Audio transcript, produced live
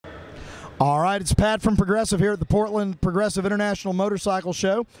All right, it's Pat from Progressive here at the Portland Progressive International Motorcycle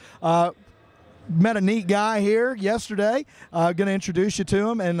Show. Met a neat guy here yesterday. Going to introduce you to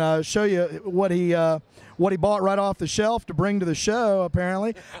him and show you what he bought right off the shelf to bring to the show,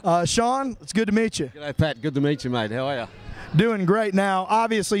 apparently. Shaun, it's good to meet you. G'day, Pat. Good to meet you, mate. How are you? Doing great. Now,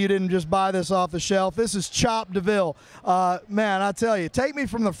 obviously, you didn't just buy this off the shelf. This is chopped deVille. Man, I tell you, take me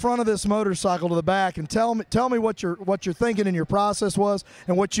from the front of this motorcycle to the back and tell me what your thinking and your process was,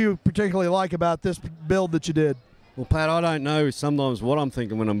 and what you particularly like about this build that you did. Well, Pat, I don't know sometimes what I'm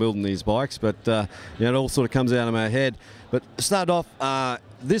thinking when I'm building these bikes, but it all sort of comes out of my head. But to start off,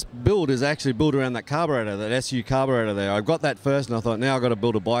 this build is actually built around that carburetor, that SU carburetor there. I got that first, and I thought, now I've got to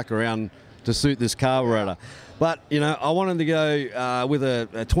build a bike around to suit this carburetor. But I wanted to go with a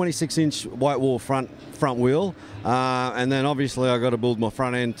 26-inch white wall front wheel, and then obviously I got to build my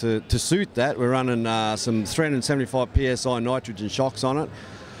front end to suit that. We're running some 375 psi nitrogen shocks on it.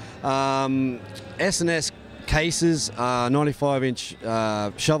 S&S cases, 95-inch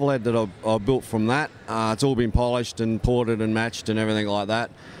shovel head that I built from that. It's all been polished and ported and matched and everything like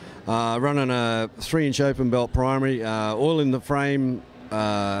that. Running a 3-inch open belt primary, oil in the frame.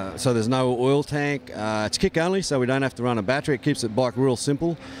 So there's no oil tank. It's kick only, so we don't have to run a battery. It keeps the bike real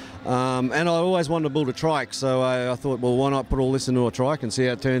simple. And I always wanted to build a trike, so I thought, well, why not put all this into a trike and see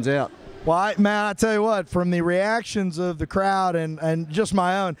how it turns out. Well, man, I tell you what, from the reactions of the crowd and just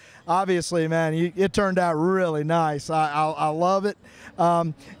my own, obviously, man, it turned out really nice. I love it.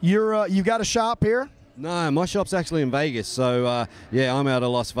 You got a shop here? No, my shop's actually in Vegas, so yeah, I'm out of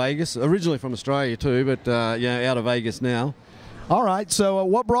Las Vegas. Originally from Australia too, but out of Vegas now. All right, so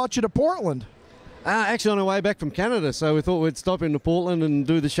what brought you to Portland? Actually on our way back from Canada, so we thought we'd stop into Portland and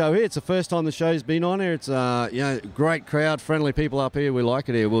do the show here. It's the first time the show's been on here. It's great crowd, friendly people up here. We like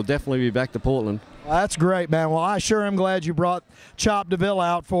it here. We'll definitely be back to Portland. Well, that's great, man. Well, I sure am glad you brought Chopped deVille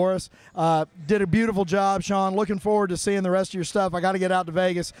out for us. Did a beautiful job, Shaun. Looking forward to seeing the rest of your stuff. I got to get out to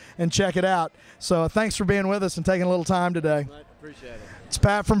Vegas and check it out. So thanks for being with us and taking a little time today. Mate, appreciate it. It's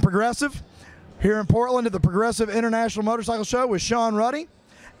Pat from Progressive here in Portland at the Progressive International Motorcycle Show with Shaun Ruddy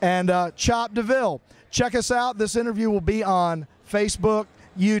and Chopped deVille. Check us out. This interview will be on Facebook,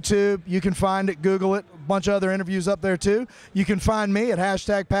 YouTube. You can find it, Google it. A bunch of other interviews up there too. You can find me at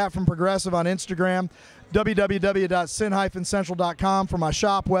 #PatFromProgressive on Instagram, www.sin-central.com for my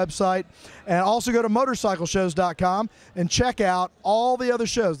shop website, and also go to motorcycleshows.com and check out all the other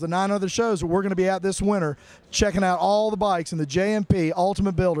shows, the 9 other shows that we're going to be at this winter, checking out all the bikes in the JMP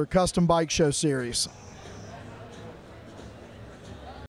Ultimate Builder Custom Bike Show Series.